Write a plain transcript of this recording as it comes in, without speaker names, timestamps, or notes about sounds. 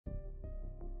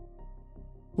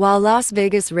While Las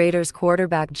Vegas Raiders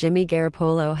quarterback Jimmy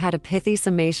Garoppolo had a pithy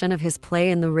summation of his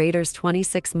play in the Raiders'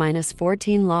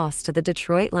 26-14 loss to the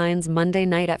Detroit Lions Monday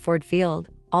night at Ford Field,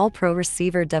 All-Pro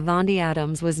receiver Davante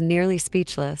Adams was nearly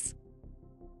speechless.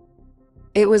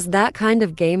 It was that kind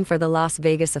of game for the Las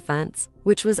Vegas offense,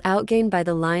 which was outgained by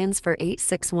the Lions for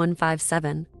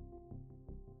 8-6-1-5-7.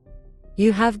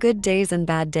 "You have good days and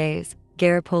bad days,"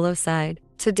 Garoppolo sighed.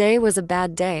 "Today was a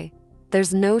bad day.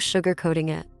 There's no sugarcoating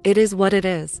it. It is what it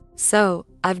is. So,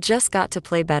 I've just got to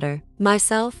play better.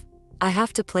 Myself, I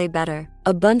have to play better.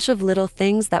 A bunch of little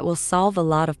things that will solve a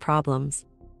lot of problems.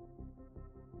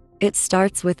 It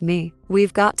starts with me.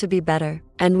 We've got to be better,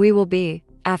 and we will be."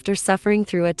 After suffering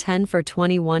through a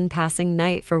 10-for-21 passing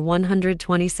night for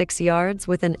 126 yards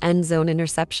with an end-zone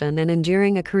interception and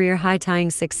enduring a career-high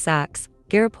tying 6 sacks,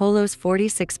 Garoppolo's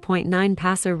 46.9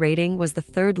 passer rating was the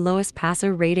third lowest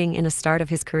passer rating in a start of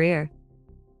his career.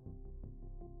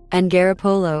 And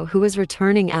Garoppolo, who was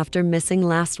returning after missing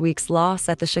last week's loss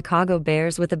at the Chicago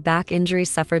Bears with a back injury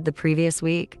suffered the previous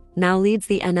week, now leads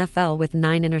the NFL with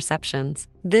 9 interceptions.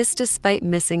 This despite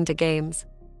missing 2 games.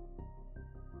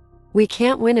 "We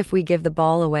can't win if we give the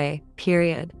ball away,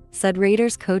 period," said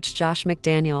Raiders coach Josh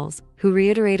McDaniels, who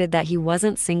reiterated that he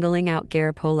wasn't singling out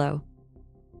Garoppolo.